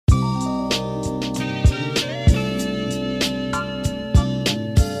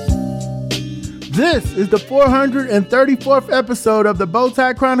This is the 434th episode of the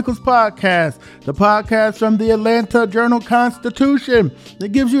Bowtie Chronicles podcast, the podcast from the Atlanta Journal-Constitution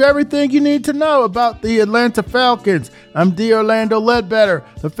that gives you everything you need to know about the Atlanta Falcons. I'm D. Orlando Ledbetter,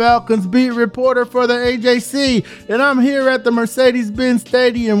 the Falcons beat reporter for the AJC, and I'm here at the Mercedes-Benz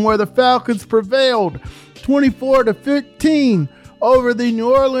Stadium where the Falcons prevailed 24-15 over the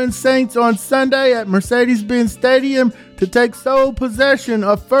New Orleans Saints on Sunday at Mercedes-Benz Stadium to take sole possession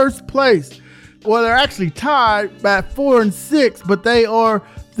of first place. Well, they're actually tied at 4-6, but they are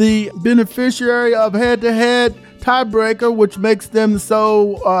the beneficiary of head-to-head tiebreaker, which makes them the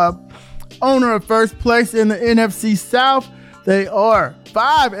sole owner of first place in the NFC South. They are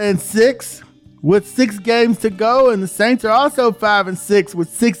 5-6 with 6 games to go, and the Saints are also 5-6 with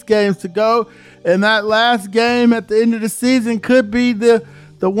 6 games to go. And that last game at the end of the season could be the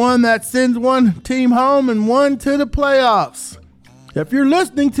one that sends one team home and one to the playoffs. If you're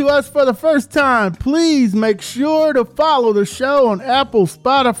listening to us for the first time, please make sure to follow the show on Apple,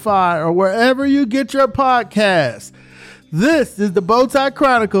 Spotify, or wherever you get your podcasts. This is the Bowtie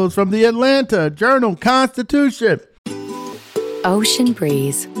Chronicles from the Atlanta Journal-Constitution. Ocean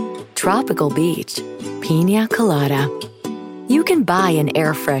breeze, tropical beach, pina colada. You can buy an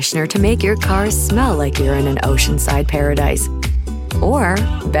air freshener to make your car smell like you're in an oceanside paradise. Or,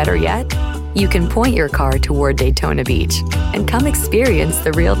 better yet, you can point your car toward Daytona Beach and come experience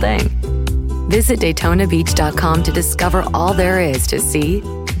the real thing. Visit DaytonaBeach.com to discover all there is to see,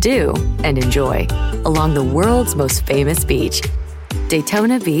 do, and enjoy along the world's most famous beach.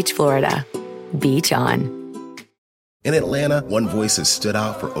 Daytona Beach, Florida. Beach on. In Atlanta, one voice has stood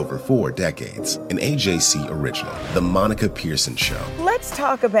out for over 4 decades. An AJC original, The Monica Pearson Show. Let's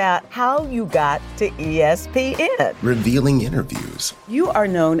talk about how you got to ESPN. Revealing interviews. You are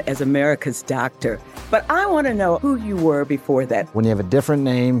known as America's doctor, but I want to know who you were before that. When you have a different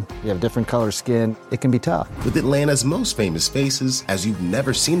name, you have different color skin, it can be tough. With Atlanta's most famous faces as you've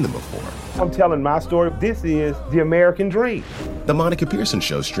never seen them before. I'm telling my story. This is the American dream. The Monica Pearson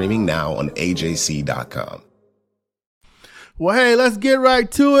Show, streaming now on AJC.com. Well, hey, let's get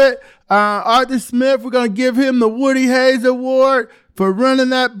right to it. Arthur Smith, we're going to give him the Woody Hayes Award for running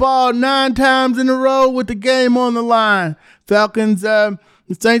that ball 9 times in a row with the game on the line. Falcons, the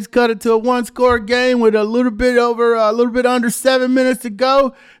Saints cut it to a 1-score game with a little bit under 7 minutes to go.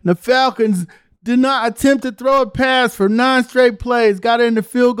 And the Falcons did not attempt to throw a pass for 9 straight plays, got into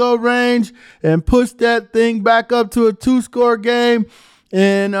field goal range and pushed that thing back up to a 2-score game.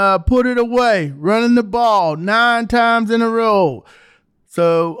 And put it away, running the ball 9 times in a row.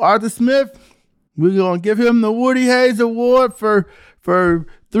 So Arthur Smith, we're going to give him the Woody Hayes Award for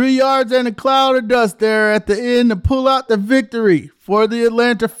 3 yards and a cloud of dust there at the end to pull out the victory for the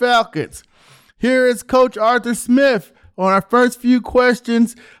Atlanta Falcons. Here is Coach Arthur Smith on our first few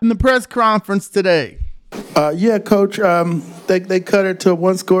questions in the press conference today. Yeah, Coach. They cut it to a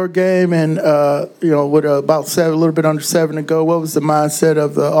 1-score game, and with about a little bit under 7 to go. What was the mindset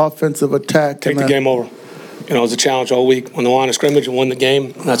of the offensive attack? Take the game over. It was a challenge all week. On the line of scrimmage and won the game.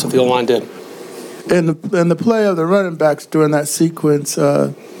 And that's what the O-line did. And the play of the running backs during that sequence.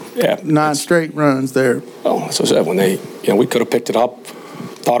 9 straight runs there. Oh, so when we could have picked it up.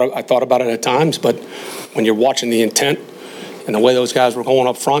 I thought about it at times, but when you're watching the intent and the way those guys were going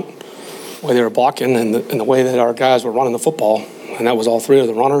up front, the way they were blocking and the way that our guys were running the football, and that was all 3 of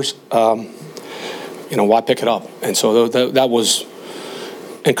the runners, why pick it up? And so that was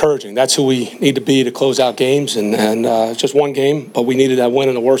encouraging. That's who we need to be to close out games, and it's just one game, but we needed that win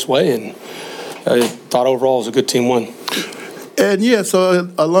in the worst way, and I thought overall it was a good team win. And, so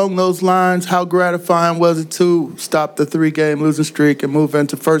along those lines, how gratifying was it to stop the 3-game losing streak and move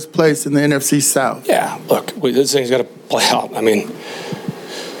into first place in the NFC South? Yeah, look, this thing's got to play out. I mean,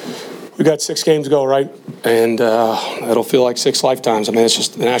 we got 6 games to go, right? And it'll feel like 6 lifetimes. I mean, it's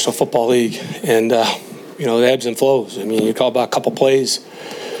just the National Football League, and the ebbs and flows. I mean, you call about a couple plays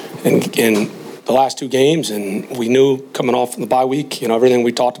in the last 2 games, and we knew coming off from the bye week, everything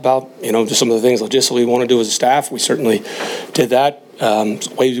we talked about, just some of the things logistically we want to do as a staff. We certainly did that.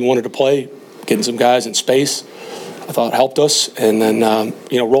 Ways we wanted to play, getting some guys in space, I thought helped us, and then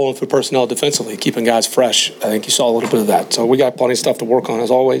rolling through personnel defensively, keeping guys fresh. I think you saw a little bit of that. So we got plenty of stuff to work on as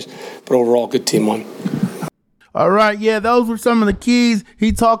always, but overall, good team win. All right, those were some of the keys.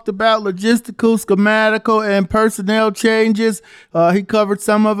 He talked about logistical, schematical, and personnel changes. He covered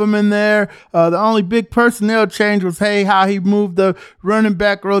some of them in there. The only big personnel change was, how he moved the running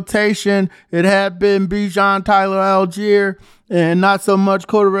back rotation. It had been Bijan, Tyler Algier, and not so much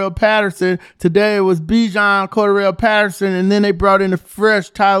Cordarrelle Patterson. Today it was Bijan, Cordarrelle Patterson, and then they brought in a fresh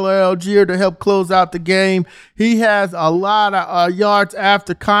Tyler Algier to help close out the game. He has a lot of yards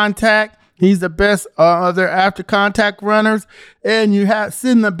after contact. He's the best of their after contact runners, and you have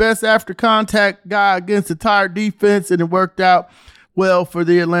seen the best after contact guy against the tired defense, and it worked out well for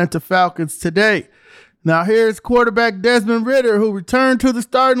the Atlanta Falcons today. Now here's quarterback Desmond Ridder, who returned to the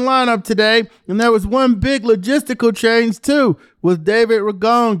starting lineup today, and there was one big logistical change too, with David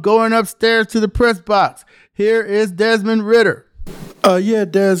Ragone going upstairs to the press box. Here is Desmond Ridder.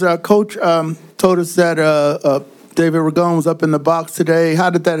 Des, Coach told us that David Ragone was up in the box today. How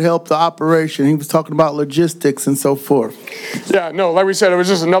did that help the operation? He was talking about logistics and so forth. Yeah, no, like we said, it was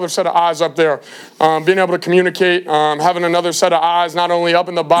just another set of eyes up there. Being able to communicate, having another set of eyes, not only up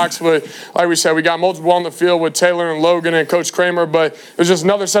in the box, but like we said, we got multiple on the field with Taylor and Logan and Coach Kramer, but it was just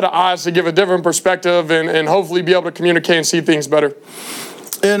another set of eyes to give a different perspective and hopefully be able to communicate and see things better.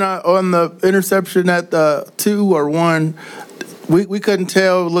 And on the interception at 2 or 1, we couldn't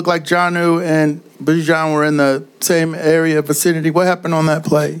tell. It looked like Jonnu and Bijan were in the same area vicinity. What happened on that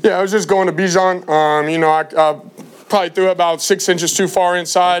play? Yeah, I was just going to Bijan. I probably threw it about 6 inches too far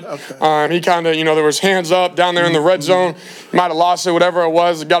inside. Okay. He kind of, there was hands up down there in the red zone. Might have lost it, whatever it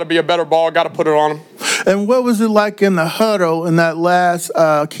was. It got to be a better ball. Got to put it on him. And what was it like in the huddle in that last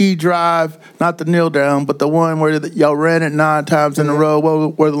key drive, not the kneel down, but the one where y'all ran it 9 times in a row?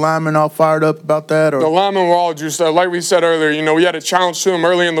 Were the linemen all fired up about that? Or? The linemen were all just, like we said earlier, we had a challenge to them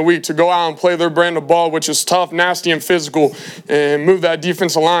early in the week to go out and play their brand of ball, which is tough, nasty, and physical, and move that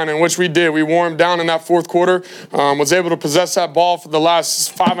defensive line, and which we did. We wore them down in that fourth quarter, was able to possess that ball for the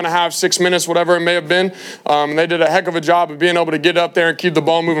last 5.5, 6 minutes, whatever it may have been. And they did a heck of a job of being able to get up there and keep the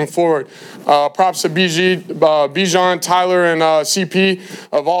ball moving forward. Props to Bijan, Tyler, and CP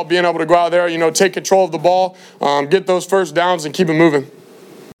of all being able to go out there, take control of the ball, get those first downs, and keep it moving.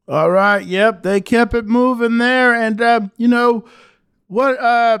 All right, yep, they kept it moving there. And, what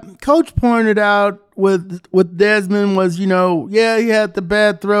Coach pointed out with Desmond was, he had the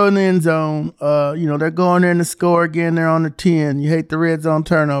bad throw in the end zone. They're going in to score again. They're on the 10. You hate the red zone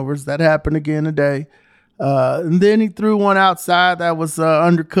turnovers. That happened again today. And then he threw one outside that was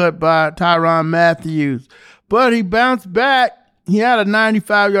undercut by Tyrann Mathieu. But he bounced back. He had a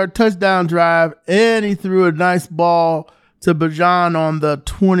 95-yard touchdown drive, and he threw a nice ball to Bijan on the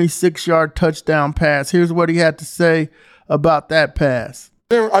 26-yard touchdown pass. Here's what he had to say about that pass.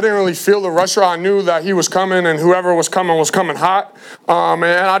 I didn't really feel the rusher. I knew that he was coming, and whoever was coming hot. And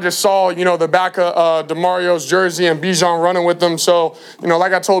I just saw, the back of DeMario's jersey and Bijan running with them. So,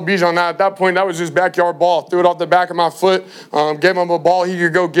 like I told Bijan, at that point, that was his backyard ball. Threw it off the back of my foot, gave him a ball he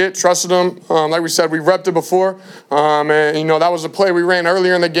could go get, trusted him. Like we said, we repped it before. And, that was a play we ran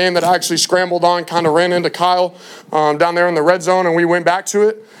earlier in the game that I actually scrambled on, kind of ran into Kyle down there in the red zone, and we went back to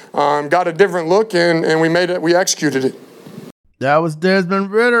it, got a different look, and we executed it. That was Desmond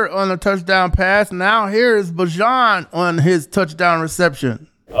Ridder on the touchdown pass. Now here is Bijan on his touchdown reception.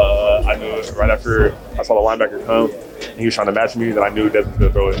 I knew it right after I saw the linebacker come, and he was trying to match me, that I knew Desmond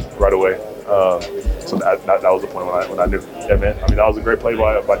was going to throw it right away. So that was the point when I knew. Yeah, man. I mean, that was a great play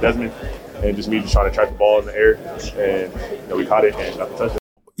by Desmond, and just me trying to track the ball in the air, and we caught it and got the touchdown.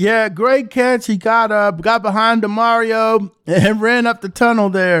 Yeah, great catch. He got behind DeMario and ran up the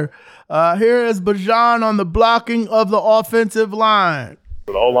tunnel there. Here is Bijan on the blocking of the offensive line.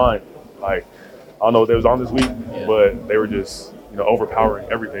 The O-line, I don't know what they was on this week, but they were just,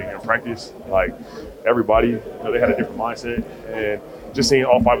 overpowering everything in practice. Everybody, they had a different mindset. And just seeing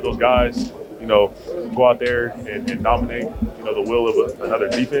all 5 of those guys, go out there and dominate, the will of another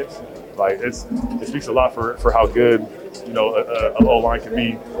defense. It speaks a lot for how good, an O-line can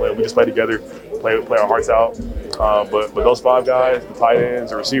be when we just play together, play our hearts out. But those 5 guys, the tight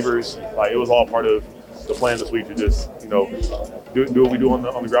ends, the receivers, it was all part of the plan this week to just, do what we do on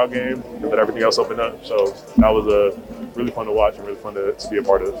the ground game and let everything else open up. So that was really fun to watch and really fun to be a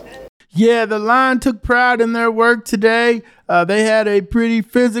part of. Yeah, the line took pride in their work today. They had a pretty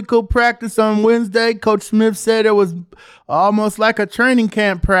physical practice on Wednesday. Coach Smith said it was almost like a training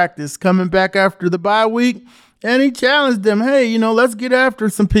camp practice coming back after the bye week. And he challenged them, hey, let's get after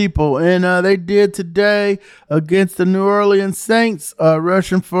some people. And they did today against the New Orleans Saints,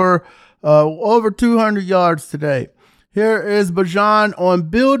 rushing for over 200 yards today. Here is Bijan on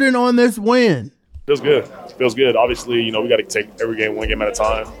building on this win. Feels good. Obviously, we got to take every game one game at a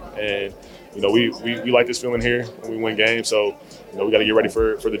time. And, we like this feeling here when we win games. So, we got to get ready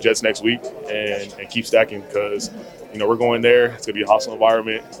for the Jets next week and keep stacking because, we're going there. It's going to be a hostile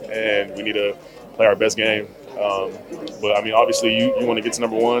environment, and we need to play our best game. But, obviously, you want to get to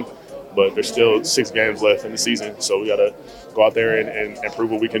number 1, but there's still 6 games left in the season. So we got to go out there and prove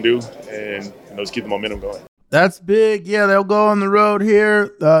what we can do and, just keep the momentum going. That's big. Yeah, they'll go on the road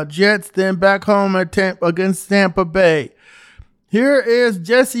here. Jets then back home against Tampa Bay. Here is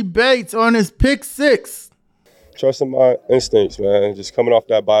Jesse Bates on his pick six. Trusting my instincts, man. Just coming off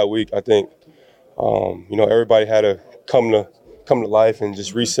that bye week, I think, everybody had to come to life and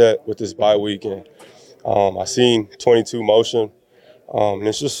just reset with this bye week. And I seen 22 motion. And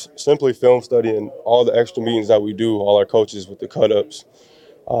it's just simply film study and all the extra meetings that we do, all our coaches with the cut-ups.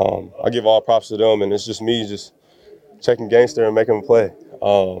 I give all props to them, and it's just me just checking gangster and making them play.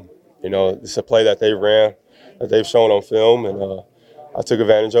 It's a play that they ran, that they've shown on film, and I took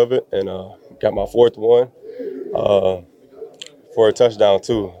advantage of it and got my fourth one for a touchdown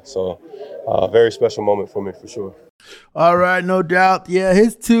too. So very special moment for me for sure. All right, no doubt. Yeah,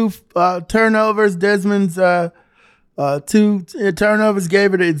 his two turnovers, Desmond's two turnovers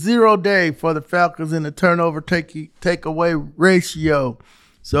gave it a 0 day for the Falcons in the turnover takeaway ratio.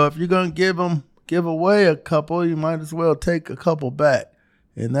 So if you're going to give away a couple, you might as well take a couple back.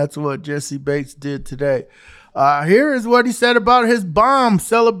 And that's what Jesse Bates did today. Here is what he said about his bomb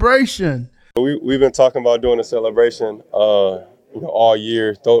celebration. We've been talking about doing a celebration all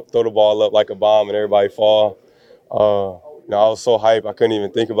year, throw the ball up like a bomb and everybody fall. I was so hyped, I couldn't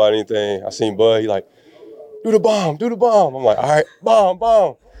even think about anything. I seen Bud, he like, do the bomb. I'm like, all right, bomb.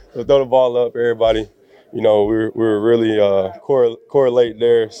 So throw the ball up, everybody. We were really correlate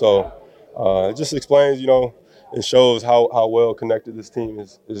there. So it just explains, it shows how well connected this team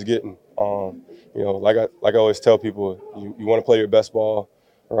is getting. Like I always tell people, you want to play your best ball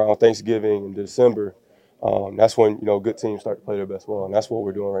around Thanksgiving and December. That's when, good teams start to play their best ball, and that's what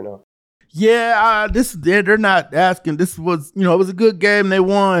we're doing right now. Yeah, they're not asking. This was, it was a good game. They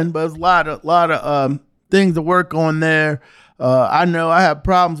won, but it was a lot of things to work on there. I know I have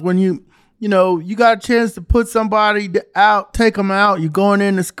problems when you got a chance to put somebody out, take them out. You're going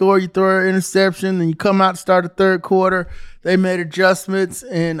in to score, you throw an interception, and you come out to start the third quarter. They made adjustments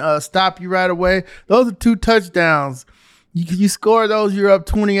and stop you right away. Those are 2 touchdowns. You score those, you're up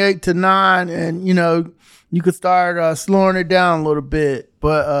 28-9, and you could start slowing it down a little bit.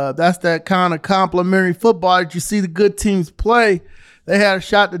 But that's that kind of complimentary football that you see the good teams play. They had a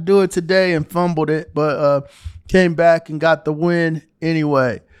shot to do it today and fumbled it, but came back and got the win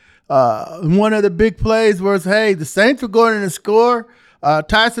anyway. One of the big plays was, the Saints were going in to score.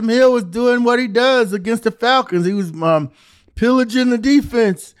 Tyson Hill was doing what he does against the Falcons. He was pillaging the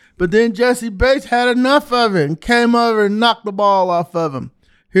defense, but then Jesse Bates had enough of it and came over and knocked the ball off of him.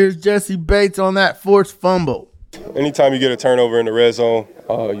 Here's Jesse Bates on that forced fumble. Anytime you get a turnover in the red zone,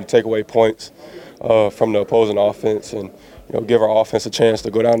 you take away points from the opposing offense and give our offense a chance to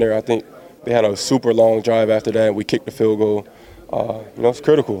go down there. I think they had a super long drive after that, and we kicked the field goal. It's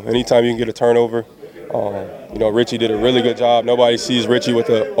critical. Anytime you can get a turnover, Richie did a really good job. Nobody sees Richie with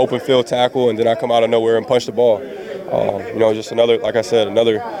an open field tackle, and then I come out of nowhere and punch the ball. Just another, like I said,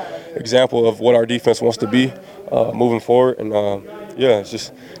 another example of what our defense wants to be moving forward. And, it's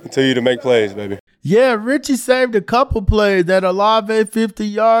just continue to make plays, baby. Yeah, Richie saved a couple plays. That Olave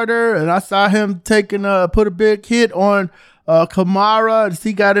 50-yarder, and I saw him put a big hit on Kamara as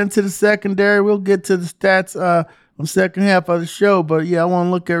he got into the secondary. We'll get to the stats on the second half of the show, but I want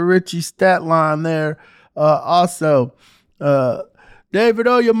to look at Richie's stat line there also. David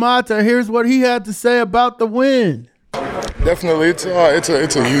Oyamata, here's what he had to say about the win. Definitely, it's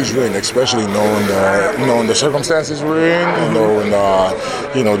a huge win, especially knowing the circumstances we're in, and knowing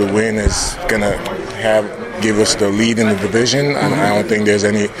the win is gonna give us the lead in the division. I don't think there's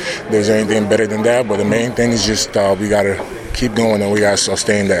anything better than that. But the main thing is just we gotta keep going and we gotta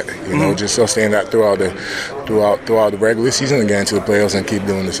sustain that. Just sustain that throughout the regular season and get into the playoffs and keep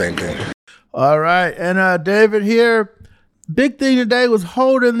doing the same thing. All right, and David here, big thing today was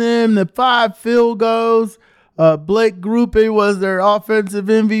holding them to 5 field goals. Blake Grupe was their offensive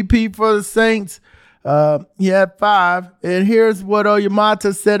MVP for the Saints. He had 5. And here's what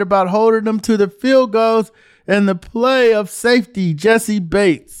Oyamata said about holding them to the field goals and the play of safety, Jesse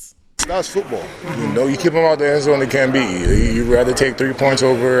Bates. That's football. You keep them out the end zone, they can't beat you. You'd rather take 3 points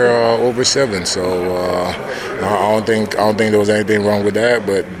over 7. So I don't think there was anything wrong with that.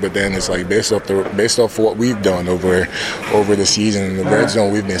 But then it's like based off what we've done over the season in the red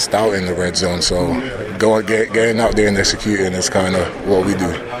zone, we've been stout in the red zone. So getting out there and executing is kind of what we do.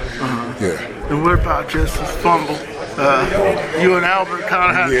 Yeah. And what about Jesse's fumble? You and Albert kind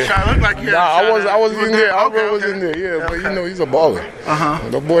of had a shot. Looked like you had a shot. I was in there. Albert was in there. Yeah, but he's a baller.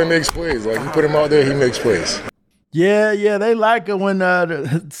 The boy makes plays. Like you put him out there, he makes plays. Yeah, they like it when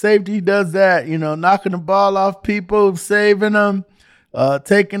the safety does that. Knocking the ball off people, saving them,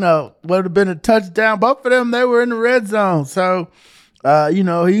 taking what would have been a touchdown. Both of them, they were in the red zone. So,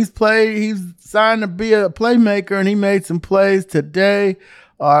 he's signed to be a playmaker, and he made some plays today.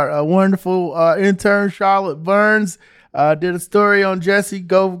 Our wonderful intern, Charlotte Burns, Did a story on Jesse.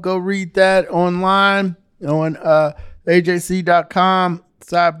 Go read that online on AJC.com.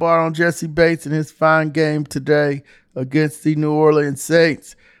 Sidebar on Jesse Bates and his fine game today against the New Orleans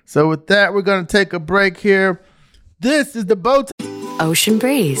Saints. So with that, we're going to take a break here. This is the Bow Tie. Ocean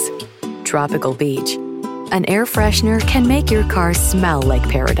breeze, tropical beach. An air freshener can make your car smell like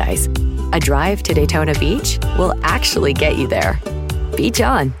paradise. A drive to Daytona Beach will actually get you there. Beach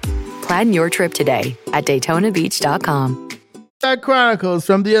on. Plan your trip today at DaytonaBeach.com. Chronicles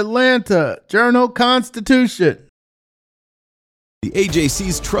from the Atlanta Journal-Constitution. The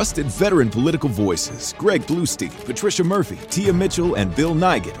AJC's trusted veteran political voices, Greg Bluestein, Patricia Murphy, Tia Mitchell, and Bill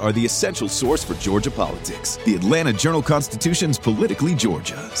Nigett, are the essential source for Georgia politics. The Atlanta Journal-Constitution's Politically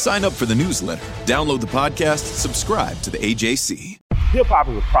Georgia. Sign up for the newsletter, download the podcast, subscribe to the AJC. Hip-hop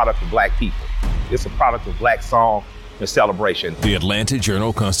is a product of black people. It's a product of black song and celebration. The Atlanta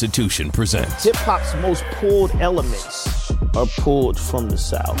Journal-Constitution presents hip-hop's most pulled elements are pulled from the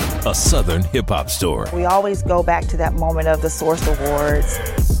South. A Southern hip-hop story. We always go back to that moment of the Source Awards.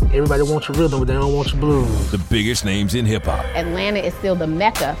 Everybody wants your rhythm, but they don't want your blues. The biggest names in hip-hop. Atlanta is still the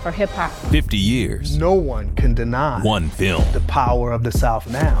mecca for hip-hop. 50 years. No one can deny one film. The power of the South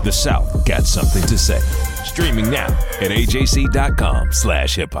now. The South got something to say. Streaming now at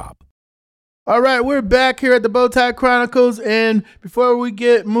ajc.com/hiphop. All right, we're back here at the Bowtie Chronicles, and before we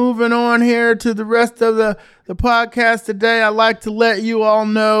get moving on here to the rest of the podcast today, I'd like to let you all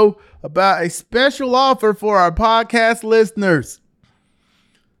know about a special offer for our podcast listeners.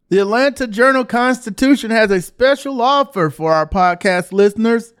 The Atlanta Journal-Constitution has a special offer for our podcast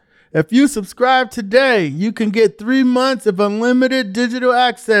listeners. If you subscribe today, you can get 3 months of unlimited digital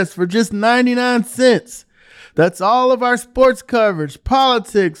access for just 99 cents. That's all of our sports coverage,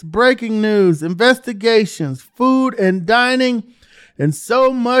 politics, breaking news, investigations, food and dining, and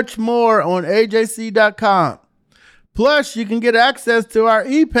so much more on AJC.com. Plus, you can get access to our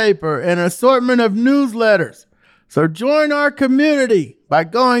e-paper and an assortment of newsletters. So join our community by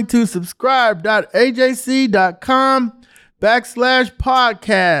going to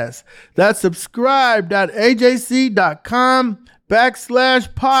subscribe.ajc.com/podcast. That's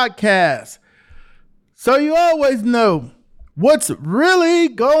subscribe.ajc.com/podcast. So you always know what's really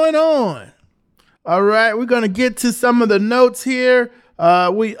going on. All right, we're going to get to some of the notes here.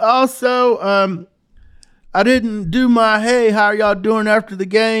 We also, I didn't do my, hey, how are y'all doing after the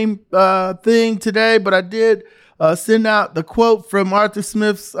game thing today, but I did send out the quote from Arthur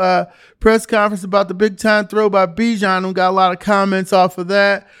Smith's press conference about the big time throw by Bijan, and got a lot of comments off of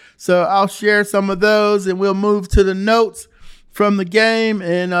that. So I'll share some of those, and we'll move to the notes from the game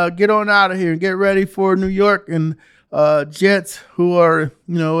and get on out of here and get ready for New York and Jets, who are,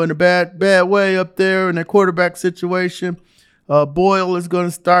 in a bad way up there in their quarterback situation. Boyle is going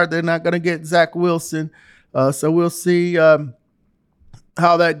to start. They're not going to get Zach Wilson. So we'll see how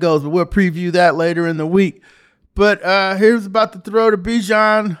that goes, but we'll preview that later in the week. But here's about the throw to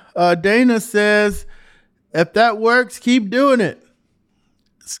Bijan. Dana says, if that works, keep doing it.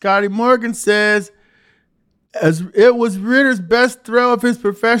 Scotty Morgan says, as it was Ritter's best throw of his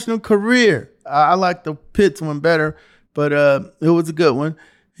professional career. I like the Pitts one better, but it was a good one.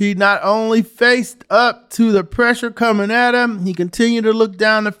 He not only faced up to the pressure coming at him, he continued to look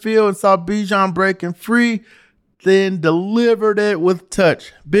down the field and saw Bijan breaking free, then delivered it with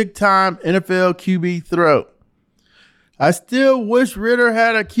touch. Big time NFL QB throw. I still wish Ritter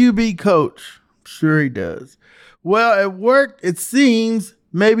had a QB coach. I'm sure he does. Well, it worked, it seems.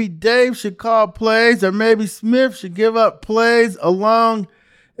 Maybe Dave should call plays, or maybe Smith should give up plays along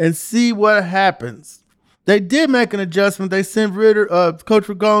and see what happens. They did make an adjustment. They sent Ritter, Coach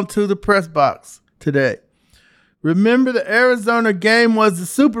Ragone, to the press box today. Remember, the Arizona game was the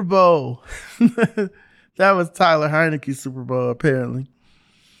Super Bowl. That was Tyler Heineke's Super Bowl, apparently.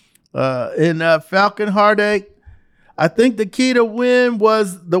 In Falcon Heartache, I think the key to win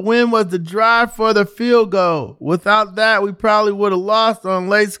was the drive for the field goal. Without that, we probably would have lost on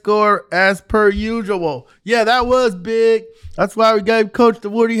late score as per usual. Yeah, that was big. That's why we gave Coach the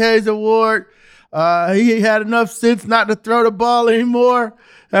Woody Hayes Award. He had enough sense not to throw the ball anymore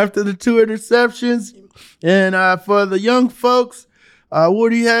after the 2 interceptions. And for the young folks,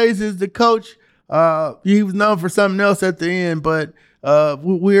 Woody Hayes is the coach. He was known for something else at the end, but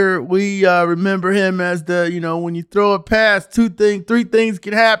we remember him as the, when you throw a pass, 3 things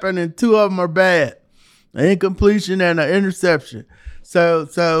can happen, and 2 of them are bad: an incompletion and an interception. So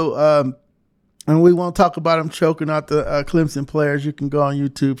and we won't talk about him choking out the Clemson players. You can go on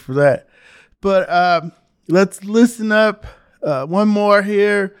YouTube for that. But let's listen up. One more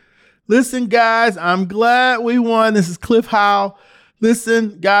here. Listen, guys, I'm glad we won. This is Cliff Howe.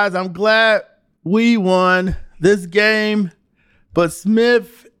 Listen, guys, I'm glad we won. this game, but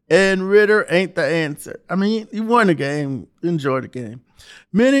Smith and Ritter ain't the answer. I mean, you won the game. Enjoy the game.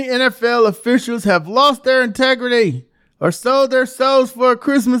 Many NFL officials have lost their integrity or sold their souls for a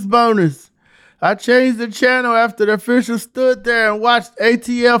Christmas bonus. I changed the channel after the officials stood there and watched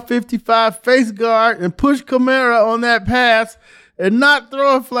ATL 55 face guard and push Kamara on that pass and not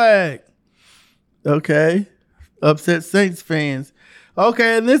throw a flag. Okay. Upset Saints fans.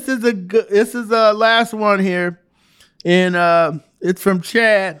 Okay, and this is a last one here. And it's from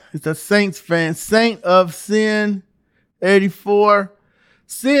Chad. It's a Saints fan. Saint of Sin 84.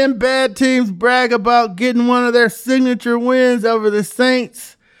 Seeing bad teams brag about getting one of their signature wins over the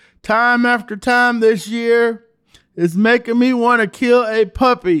Saints time after time this year is making me want to kill a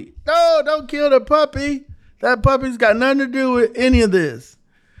puppy. No, don't kill the puppy. That puppy's got nothing to do with any of this.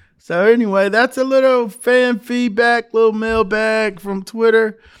 So anyway, that's a little fan feedback, little mailbag from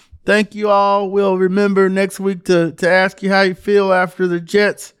Twitter. Thank you all. We'll remember next week to ask you how you feel after the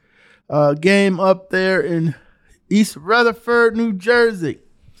Jets game up there in East Rutherford, New Jersey.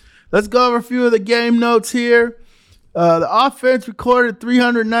 Let's go over a few of the game notes here. The offense recorded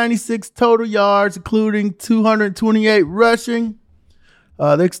 396 total yards, including 228 rushing.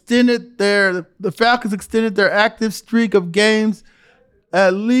 The Falcons extended their active streak of games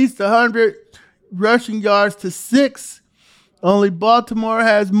at least 100 rushing yards to 6. Only Baltimore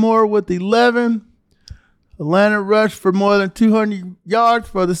has more with 11. Atlanta rushed for more than 200 yards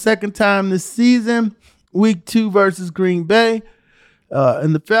for the second time this season, week 2 versus Green Bay.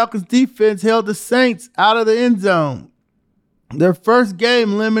 And the Falcons defense held the Saints out of the end zone. Their first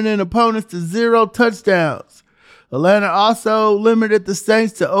game limiting opponents to 0 touchdowns. Atlanta also limited the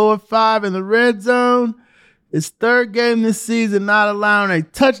Saints to 0-5 in the red zone. Its third game this season not allowing a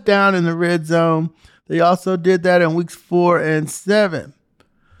touchdown in the red zone. They also did that in weeks 4 and 7.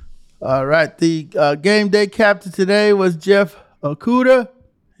 All right, the game day captain today was Jeff Okudah.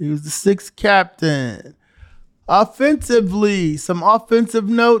 He was the 6th captain. Offensively, some offensive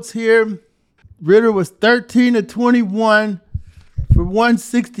notes here. Ritter was 13 of 21 for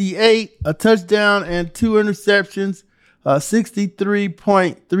 168, a touchdown and 2 interceptions,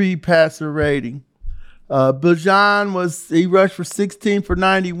 63.3 passer rating. Bijan he rushed for 16 for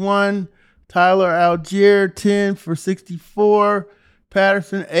 91. Tyler Algier, 10 for 64.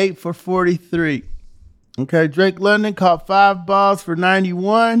 Patterson, 8 for 43. Okay, Drake London caught 5 balls for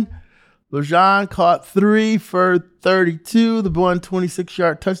 91. Bijan caught 3 for 32, the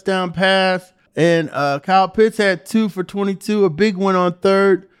 126-yard touchdown pass. And Kyle Pitts had 2 for 22, a big one on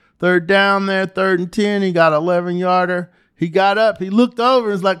third down there, 3rd and 10. He got an 11-yarder. He got up, he looked over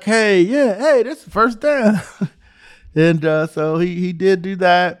and was like, hey, this is the first down. And so he did do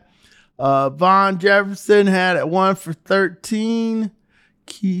that. Von Jefferson had 1 for 13.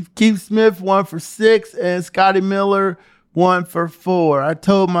 Keith Smith, 1 for 6. And Scotty Miller, 1 for 4. I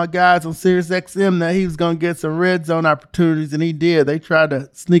told my guys on SiriusXM that he was going to get some red zone opportunities, and he did. They tried to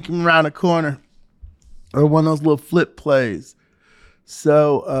sneak him around the corner or one of those little flip plays.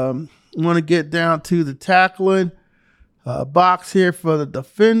 So I want to get down to the tackling box here for the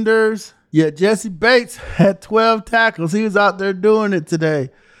defenders. Yeah, Jesse Bates had 12 tackles. He was out there doing it today.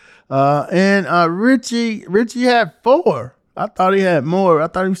 And Richie had 4. I thought he had more. I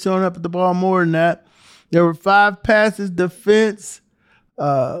thought he was showing up at the ball more than that. There were 5 passes defense.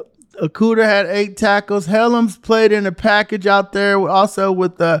 Okudah had 8 tackles. Helms played in the package out there also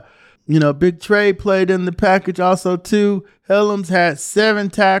with Big Trey played in the package also too. Helms had 7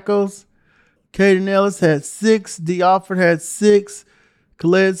 tackles. Caden Ellis had 6. D. Alford had 6.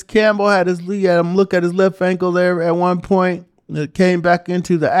 Calais Campbell had him look at his left ankle there at one point. It came back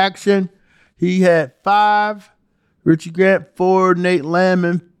into the action. He had 5. Richie Grant 4. Nate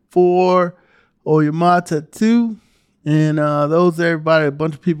Landman 4. Oyamata 2. And those everybody, a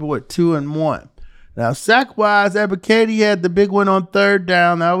bunch of people with 2 and 1. Now, sack-wise, Ebiketie had the big one on 3rd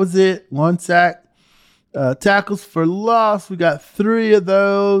down. That was it. 1 sack. Tackles for loss, we got 3 of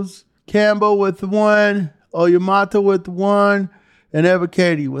those. Campbell with 1. Oyamata with 1. And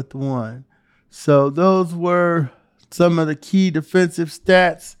Ebiketie with 1. So those were some of the key defensive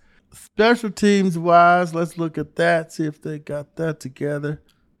stats. Special teams-wise, let's look at that, see if they got that together.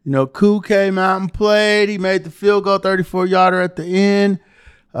 Koo came out and played. He made the field goal, 34-yarder at the end.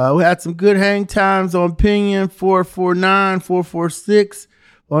 We had some good hang times on Pinion, 4.49, 4.46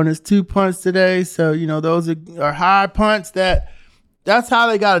 on his 2 punts today. So, those are high punts that's how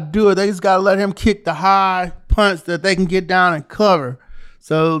they got to do it. They just got to let him kick the high punts that they can get down and cover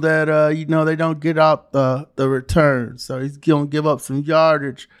so that, they don't get out the return. So he's going to give up some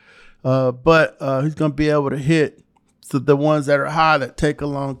yardage, but he's going to be able to hit the ones that are high that take a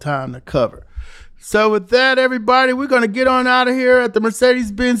long time to cover. So with that, everybody, we're going to get on out of here at the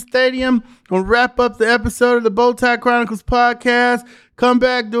Mercedes-Benz Stadium. We'll wrap up the episode of the Bowtie Chronicles podcast. Come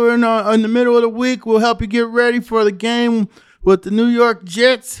back during in the middle of the week. We'll help you get ready for the game with the New York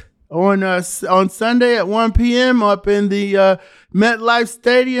Jets on Sunday at 1 p.m. up in the MetLife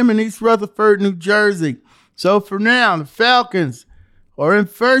Stadium in East Rutherford, New Jersey. So for now, the Falcons are in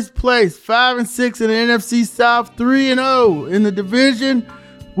first place, 5-6 in the NFC South, 3-0 in the division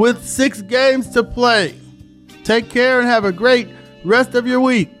with 6 games to play. Take care and have a great rest of your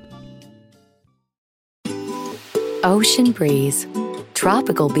week. Ocean breeze,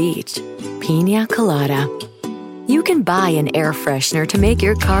 tropical beach, pina colada. You can buy an air freshener to make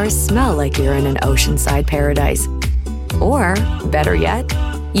your car smell like you're in an oceanside paradise. Or, better yet,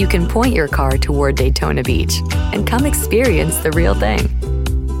 you can point your car toward Daytona Beach and come experience the real thing.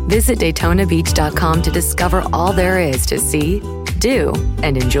 Visit DaytonaBeach.com to discover all there is to see, do,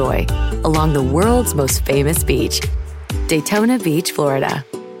 and enjoy along the world's most famous beach. Daytona Beach, Florida.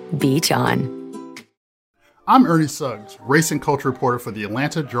 Beach on. I'm Ernie Suggs, race and culture reporter for the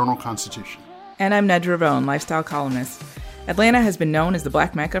Atlanta Journal-Constitution. And I'm Nedra Bone, lifestyle columnist. Atlanta has been known as the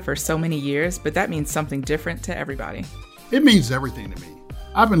Black Mecca for so many years, but that means something different to everybody. It means everything to me.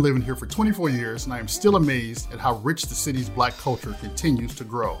 I've been living here for 24 years, and I am still amazed at how rich the city's Black culture continues to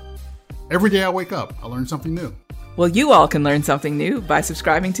grow. Every day I wake up, I learn something new. Well, you all can learn something new by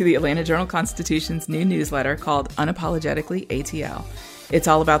subscribing to the Atlanta Journal-Constitution's new newsletter called Unapologetically ATL. It's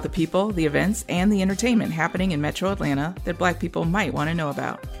all about the people, the events, and the entertainment happening in Metro Atlanta that Black people might want to know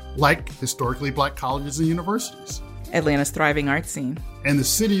about. Like historically Black colleges and universities. Atlanta's thriving art scene. And the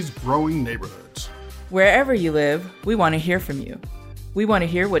city's growing neighborhoods. Wherever you live, we want to hear from you. We want to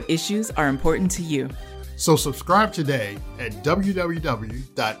hear what issues are important to you. So subscribe today at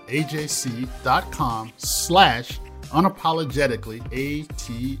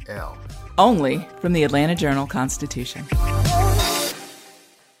www.ajc.com/unapologeticallyatl. Only from the Atlanta Journal-Constitution.